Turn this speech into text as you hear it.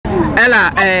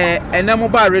Ella na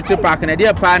mobile Rattray Park na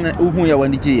dia pa na uhu ya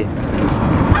wani ji.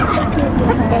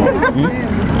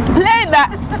 Play that.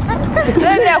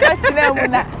 Play that kwatina mu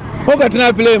na. Ho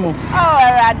kwatina play mu. Oh,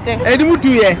 Rattray. Edi mutu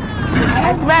ye.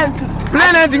 Atimentu.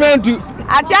 Play na atimentu.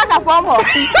 Atiaka form ho.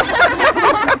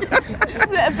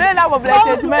 Play na go play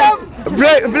atimentu.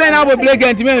 Play na go play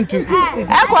atimentu.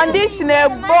 Air conditioner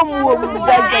bomb wo mu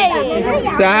jaje.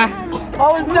 Sa.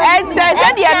 Oh,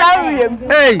 said you now.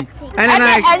 Hey,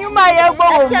 and you might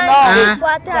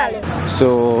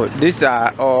so these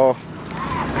are all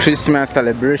Christmas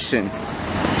celebration.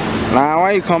 Now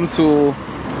when you come to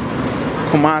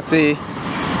Kumasi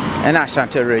and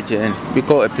Ashanti region, we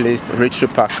call a place Rattray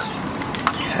Park,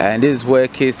 and this is where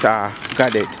kids are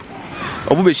gathered.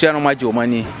 Obu be share no ma jo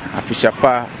mani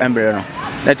afishapa embre no.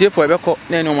 Na tefo ebeko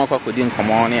na enu makwa kodi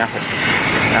nkomo ne aho.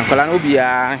 Na nkola no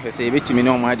bia hwese ebetimi ne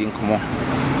omo adi nkomo.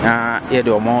 Na ye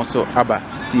de omo so aba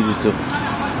TV so.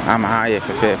 Ama ha ye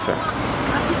fefefe.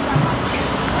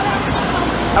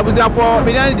 Abuzapo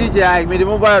Million DJ me the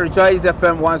mobile Rejoice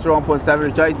FM 101.7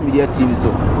 Rejoice Media TV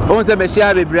so. Won say me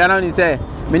share be bria na ni say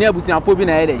me ne abusuapo bi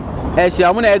na ye den.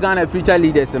 Share mo na e Ghana future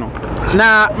leaders no.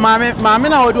 Na mame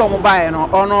na wodi omo bae no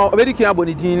ono obediki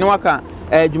abonidin no waka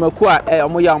djumaku a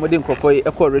omo ya omo de nkofo e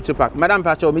ko Rattray Park. Madam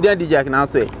Pacho Million DJ na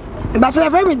so e. But I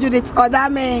very Judith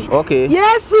Odame. Okay.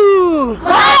 Yes. Yes,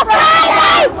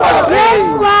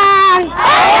 why?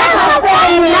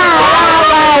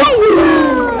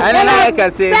 And then I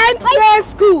can say Saint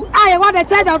School. I want the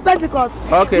Church of Pentecost.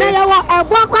 Okay. Then you want a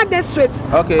Bwakwa district.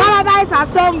 Okay. Paradise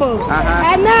Assemble.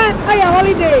 And then I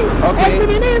holiday. Okay. It's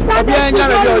me Sunday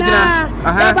school.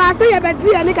 I say a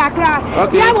beji and Nikakra.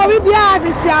 Okay. Yeah, we be a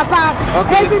Bishapa.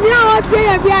 Okay. It's me I want to say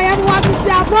a be a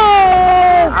Bishapa.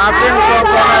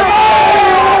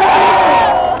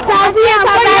 Savia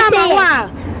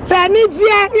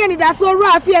Fanijia, nearly that's so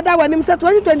rough here that when him said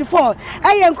 2024.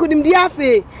 I am couldn't be a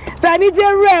fee.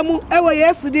 Fanijia Remu, I was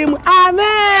yesterday. Amen.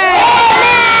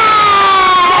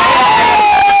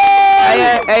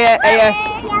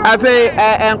 I pay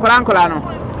and Korankolano.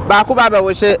 Bakubaba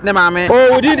wish it, the mammy.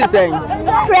 Oh, we did the same.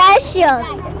 Precious.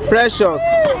 Precious.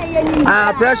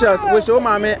 Precious. We show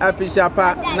mammy a fish up.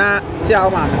 Na chow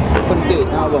mammy.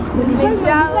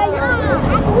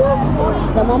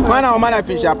 One of my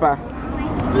fish up.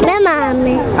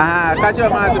 Mammy. Catch your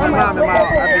mammy, mammy, a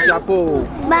fish up.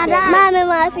 Mammy,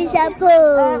 my fish up.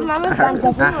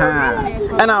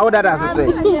 And I ordered as I say.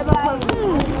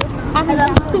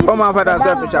 Oh, my father's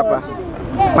a fish up.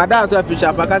 My dad's a fish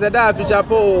up. I got a fish up.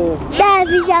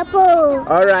 Fish up.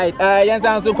 All right. Yes,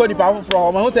 I'm so good.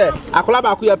 From who said I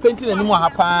collab with painting and more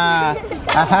happy.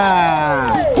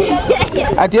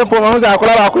 I tell for who's I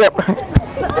collab.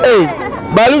 Hey,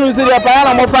 balloon see the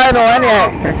piano more fine on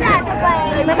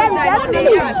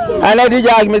I let the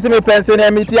jag miss me pension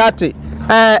and mitiati.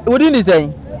 What did he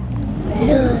say?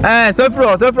 So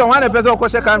from one person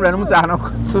question camera.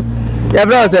 So,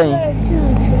 you're saying.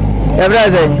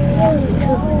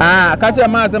 Catch a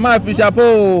mass, a man fish up.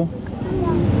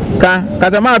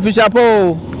 Catch a man fish up.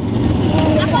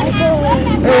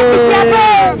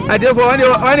 I did for only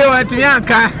want to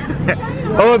yanka.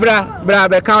 Oh,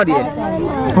 bra, county.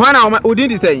 One hour, who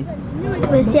did he say?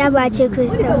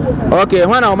 Okay,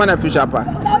 1 hour, man, fish up.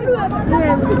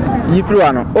 You flew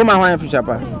on. Oh, my wife fish up.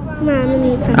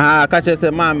 Catch us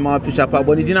a man, fish up,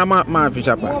 but he didn't man fish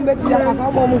up. And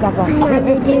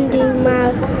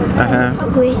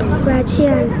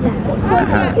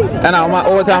I'm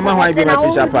also my wife fish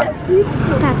up.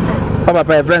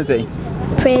 Papa, friends say.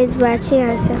 Praise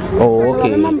Bachiansa. Oh,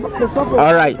 okay.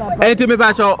 All right. Anything me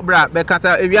back your bra because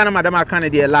if you are madam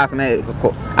Kennedy last night.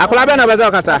 I could have been a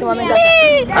better casa.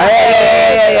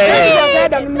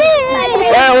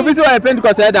 We so I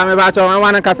Pentecost said I'm about to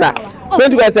one casa.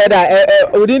 Pentecost said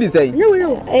that we didn't say.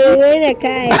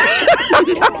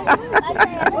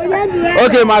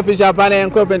 Okay, my fish up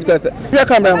and Pentecost. Your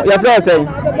camera, your friend saying.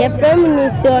 Your friend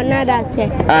is your nada.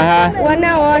 1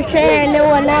 hour and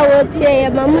 1 hour tea,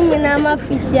 Mamma Nama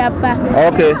fish up.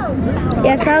 Okay.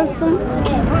 Yes,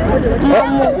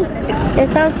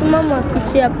 Mama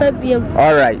fish up.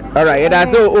 All right.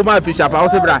 That's all my fish up. I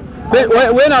also bra.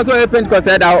 When I saw a Pentecost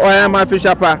said I am my fish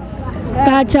up.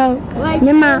 Pacho,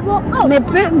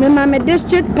 me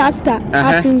district pastor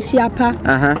afinshiapa.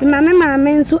 Mama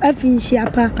mensu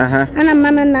afinshiapa. And a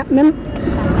man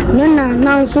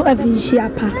now so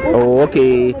afinshiapa. Oh,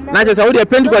 okay. Now just how the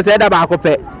Pentecost said about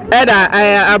Cope. Eda,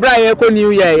 I brought a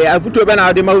new year. I put to Ben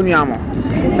out the Moniamo.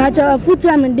 Pacho, a foot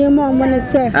time and demo, I'm going to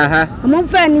say. I'm on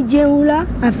Fanny Jeula,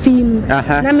 a film.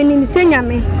 Naming sing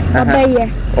me.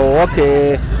 Oh,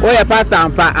 okay. Oh, yeah, pastor,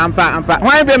 ampa.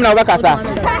 Why be no Vacasa?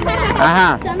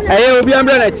 Aha. Obi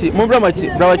ambra na chi. Mo bra ma chi.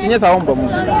 Bra wa chi nyesa won bom.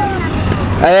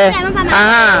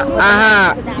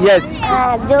 Aha. Yes.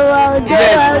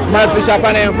 Yes. Ma fi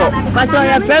chapa na enko. But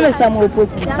your friend is some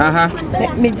opoku. Aha.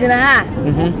 Me jina ha.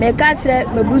 Me ka kire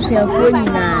me busuafo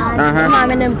nyina. Ma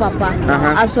me ne papa.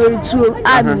 Asori tuo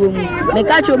abi wo mu. Me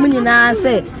ka kire mu nyina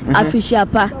se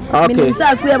afishiapa. Me ne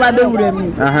sa afi ba be wura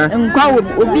mu. Nkwa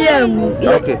obi anu.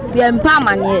 Ye mpa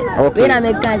mane. We na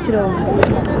me ka kire wo.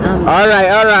 All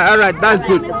right. That's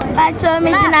good. Pacho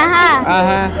me jina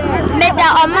ha. Me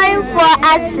da oman for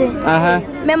ase.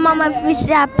 Me mama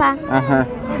fishiapa.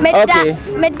 Me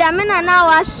da me na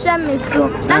wa hwe me so.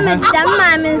 Na me da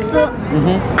ma me so.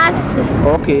 Ase.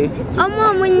 Okay.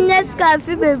 Omo munye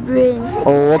skafi bebre.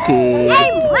 Oh, okay.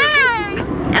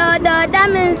 Da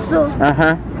me so.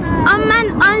 Oman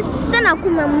on sena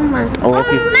kuma mama.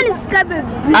 Okay. Man skafi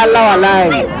bebre. Allah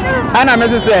wallahi. Ana me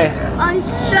say. On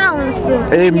show so.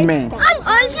 Amen.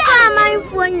 On show my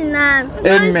phone na.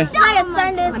 Amen.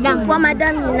 Sunday school for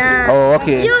madam na. Oh,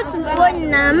 okay. Youth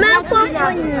phone na, mako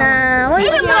phone na. On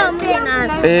show me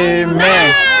na.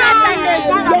 Amen.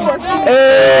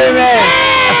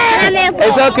 Amen.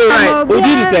 It's okay, right? Who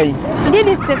did you say? Did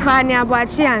Stefania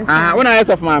Bachians? When I asked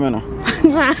of Mamma, no.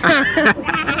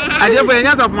 I just put any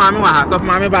of Mamma, house of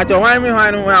Mamma, but why me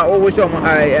always show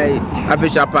a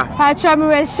bishop. I try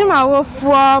me Shima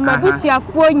for my busia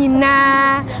phone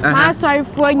na. I'm sorry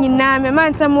for you now. My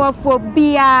man some more for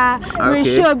beer. We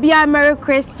show beer Merry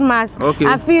Christmas.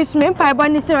 I feel me pie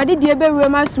bonnet already dear be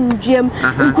romance gym.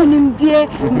 Kunim dear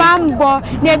bambo.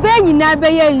 Never you never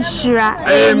insure.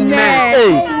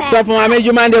 Amen. So for my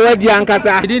you man the word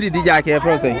Yankasa. Did the jacket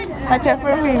for saying? I check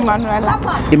for me,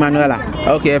 Emanuela.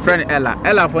 Okay, friend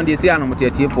Ella from the Siano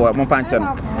Motti for Monfanchon.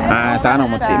 Sano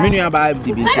Motti. Minia by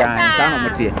the Sano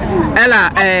Motti.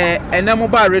 Ella, and no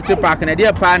mobile Rattray Park and a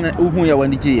dear pan who you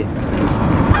want the G.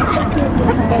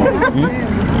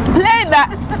 Play that.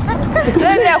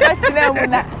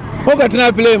 Who got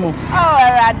to play more? Oh,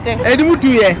 Rattray. I do 2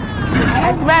 years.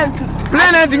 It's meant to.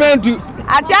 Plan and demand to.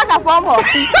 I take a form of.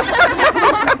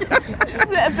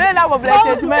 Play now,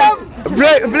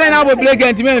 Play now, Blake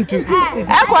and Timan too.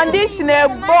 Air conditioner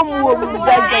bomb woman.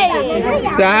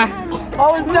 Sir,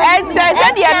 and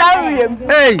said the alarm.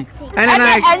 Hey, and I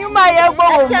you my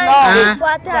elbow.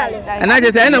 And I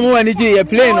just end a more energy, a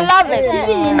plane. Love it.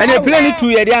 And you play it to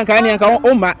your young kind of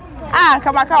Oma.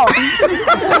 Come on.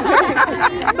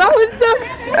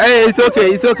 Hey, it's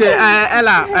okay.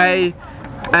 Ella,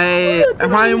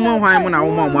 why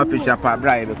more fish up a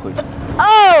bribe?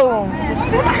 Oh,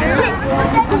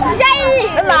 say,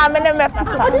 Mamma,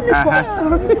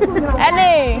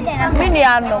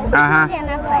 Miniano.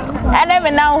 And I'm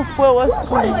now for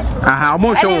school.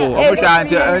 Almost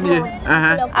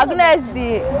Agnes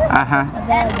D.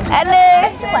 And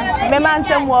my man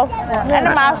some wolf and a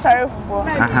master for.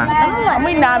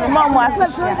 We now, Mamma.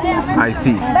 I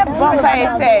see. That's what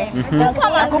I say.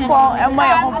 Coupon and my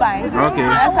home buy. Okay.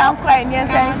 That's how crying, yes,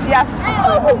 and she.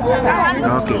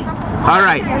 Okay. All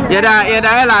right.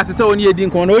 Yeah, Ella is so near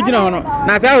Dinko. No, you know,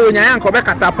 Nasa, when I am Quebec,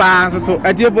 Sapa, so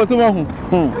a dear for someone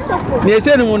who near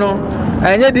Chenuno,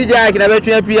 and yet DJ I can have a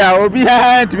Pia or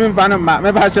behind to me, Panama,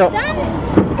 Madame Pacho,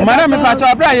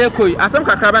 Brian Coy, as some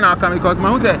Caravan outcome because my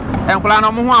husband and plan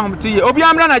on one to you.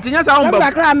 Obiam Rana, yes, I'm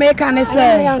back. Make an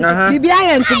say,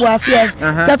 Bibian to was here.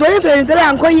 So 2023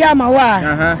 and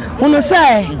Koyama, who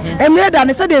say, and we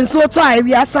done said so tired,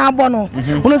 we are Sabono,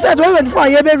 who said, when for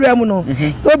your Ramuno,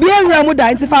 Obiam Ramu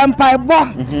identified by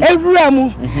Bo, every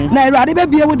Ramu, Naira,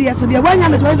 baby, would yes, so the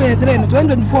 123 and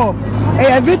 2024.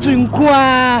 A victory in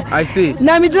Kwa. I see.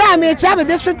 Namidra, me a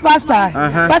district pastor,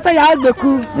 Pastor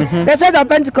Yalbeku, the church of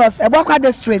Pentecost, a Boka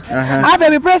district. I have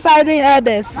a presiding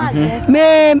elders. Me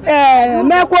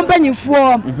company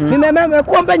for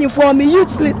me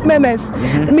youth members,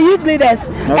 me youth leaders,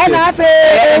 and I have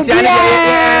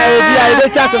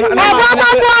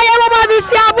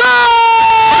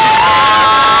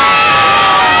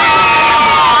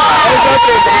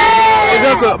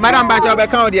Madam Bajo be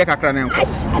kan odi kakra ne nko.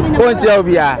 Wonje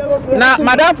obia. Na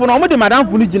madam fu no mo de madam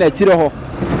fu ni gina chire ho.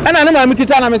 E na ne ma mi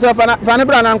kita na me se fa ne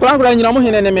bra na nkura nyina mo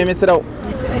hene ne me serew.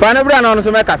 Fa ne bra na no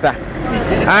so me kasa.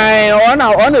 Ai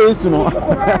ona esu no.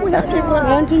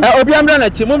 Obia mbra na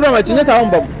chi, mo mbra ma chi nyesa wo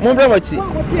mo mbra ma chi.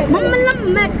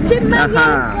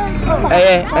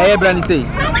 Aha. Bra ni sei.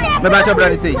 Me ba cho bra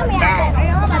ni sei.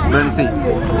 Bra ni sei.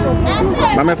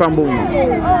 Ba me fa mbo.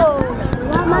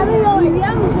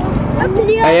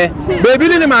 Baby,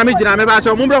 ni mama jina me ba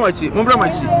cho mumbra machi.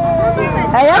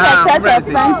 Church of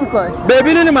Pentecost.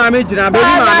 Baby, no mommy, baby,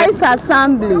 Paradise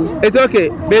Assembly. It's okay.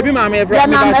 Baby, mommy,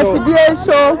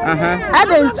 so I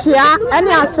didn't cheer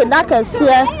any Asadaka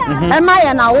here. Am I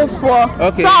an hour for?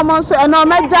 So I'm also a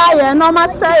normal giant, normal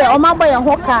say, or my boy and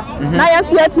hooker. Now you're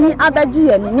sweating me Abaji,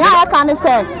 and now I can't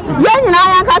say, Yan and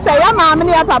I can say, your mamma,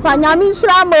 your papa, Yami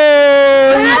Shramo.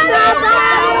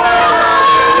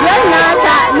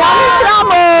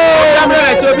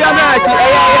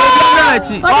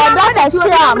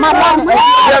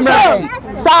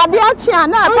 Sabia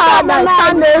Chiana Paradise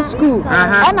Sunday School,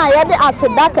 and I had the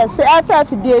Asadaka say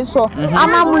FFD so.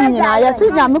 Amamuna, yes,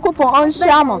 Yamiko on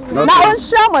Shamo. Now on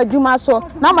Shamo Jumaso,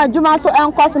 now my Jumaso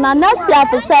and Cosna next year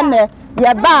percent.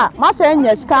 Yeah, ba, must end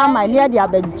your scam, my near the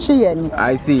Abenchi.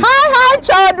 I see. Hi,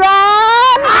 children!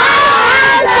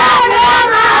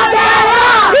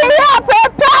 We are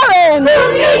preparing!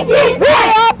 We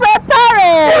are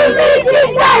preparing!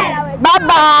 Bye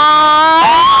bye!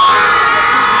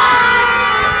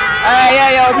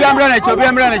 Yeah, I'm running.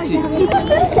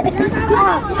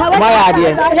 My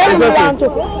idea.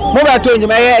 Move at you,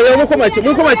 my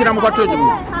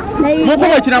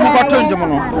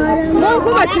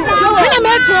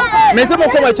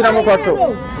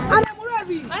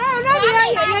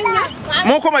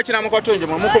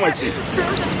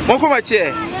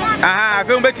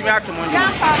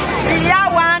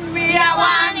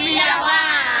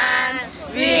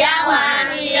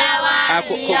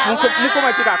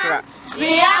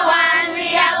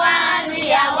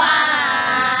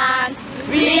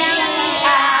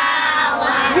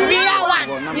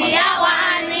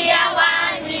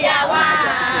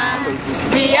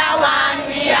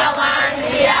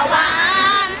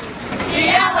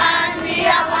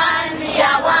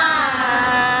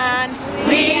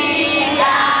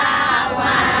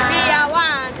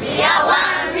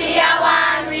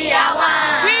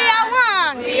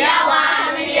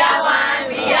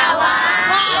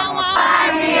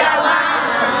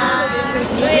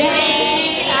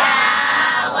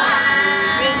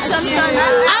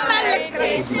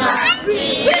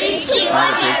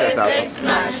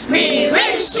Christmas. We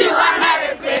wish you a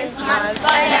Merry Christmas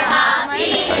for your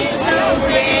happy to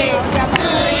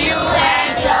you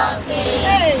and your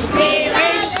kids. We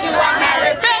wish you a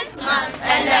Merry Christmas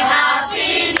and a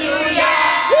Happy New Year.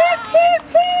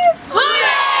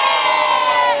 Hooray!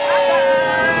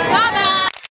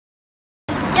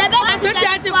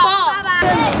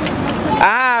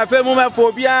 Ah, fais mon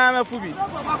phobia, ma phobie.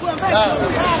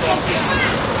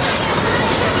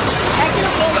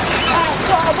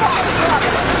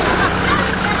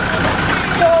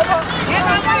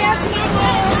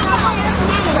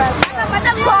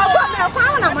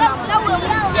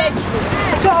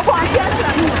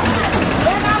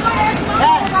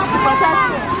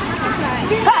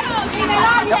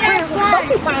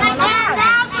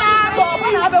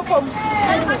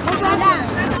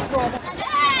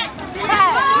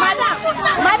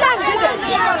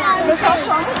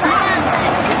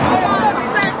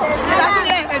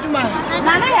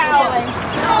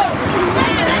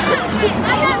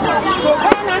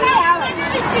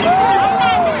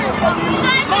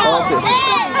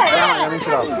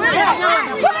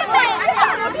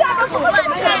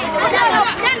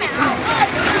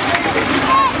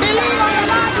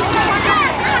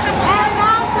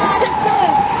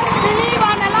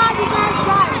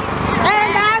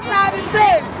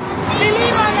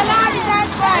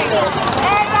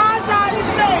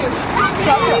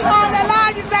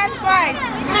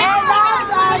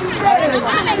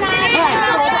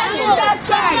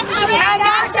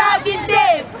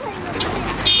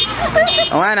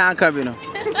 Why not come?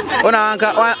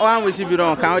 One wish you be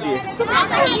on count here.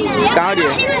 Count here.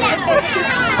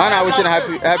 One I wish you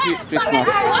happy Christmas.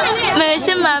 My wish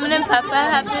mom and papa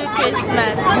happy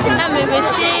Christmas. I'm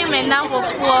wishing me now for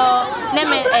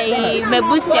name a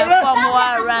mebusia from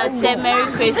around say Merry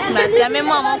Christmas. I'm a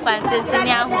mom pantin.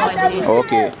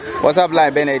 Okay. What's up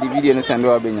like Ben the video no send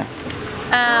over benya?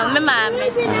 My mom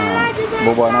is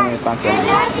Bobo na me fancy.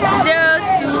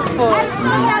 024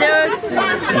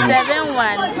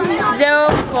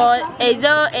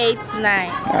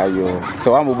 0271048089. Ayo.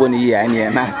 So I'm Bobo ni here and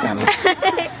here na san.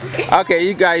 Okay,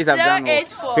 you guys have done.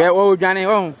 084. Yeah, oh Johnny,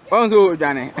 oh so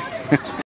Johnny.